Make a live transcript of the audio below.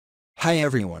Hi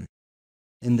everyone.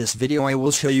 In this video I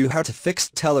will show you how to fix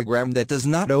Telegram that does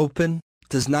not open,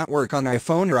 does not work on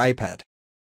iPhone or iPad.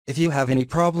 If you have any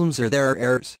problems or there are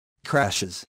errors,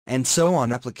 crashes, and so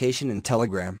on application in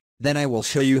Telegram, then I will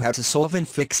show you how to solve and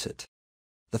fix it.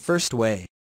 The first way.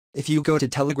 If you go to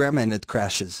Telegram and it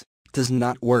crashes, does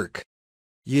not work,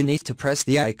 you need to press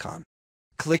the icon.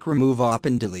 Click Remove App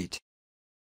and Delete.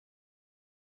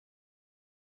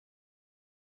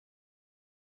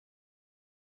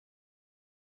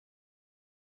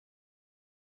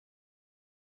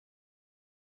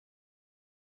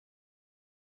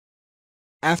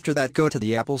 After that, go to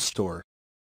the Apple Store.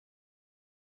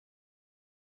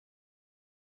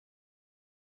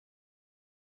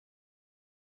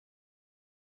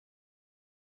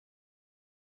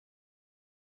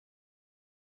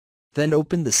 Then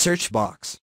open the search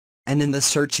box. And in the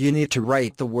search you need to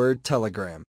write the word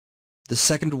Telegram. The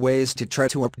second way is to try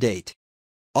to update.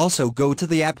 Also go to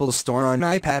the Apple Store on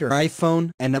iPad or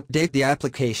iPhone and update the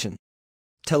application.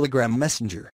 Telegram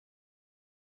Messenger.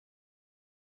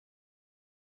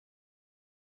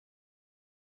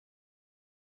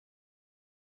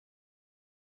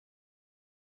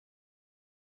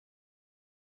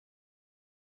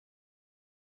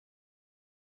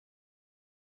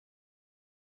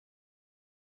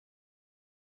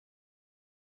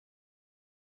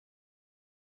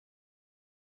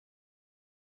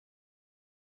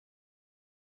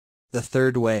 The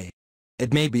third way.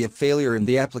 It may be a failure in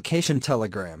the application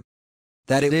Telegram.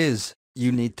 That it is,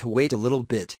 you need to wait a little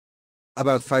bit.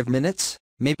 About 5 minutes,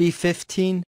 maybe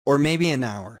 15, or maybe an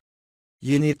hour.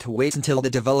 You need to wait until the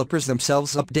developers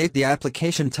themselves update the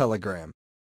application Telegram.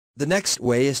 The next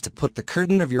way is to put the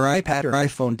curtain of your iPad or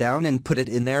iPhone down and put it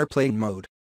in airplane mode.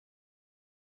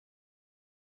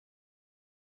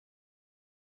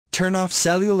 Turn off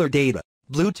cellular data,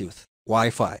 Bluetooth,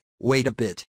 Wi-Fi, wait a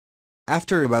bit.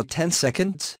 After about 10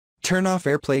 seconds, turn off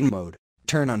airplane mode,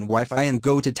 turn on Wi-Fi and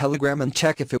go to Telegram and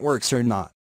check if it works or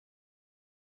not.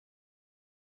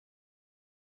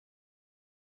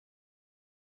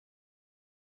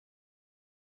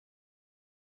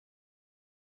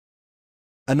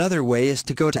 Another way is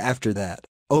to go to after that,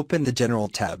 open the General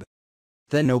tab.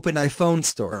 Then open iPhone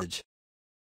storage.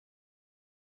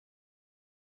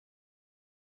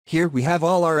 Here we have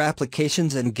all our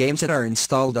applications and games that are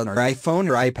installed on our iPhone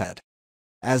or iPad.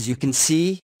 As you can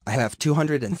see, I have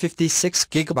 256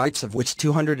 gigabytes of which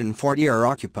 240 are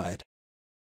occupied.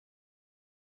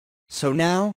 So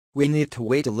now, we need to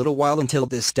wait a little while until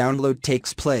this download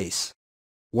takes place.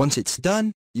 Once it's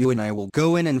done, you and I will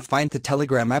go in and find the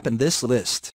Telegram app in this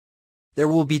list. There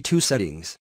will be two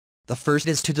settings. The first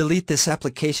is to delete this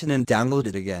application and download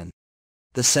it again.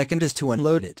 The second is to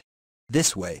unload it.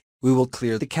 This way, we will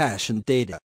clear the cache and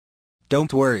data.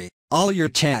 Don't worry, all your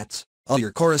chats, all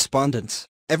your correspondence,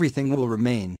 everything will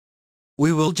remain.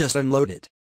 We will just unload it.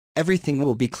 Everything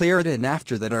will be cleared and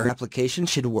after that our application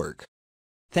should work.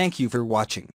 Thank you for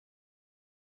watching.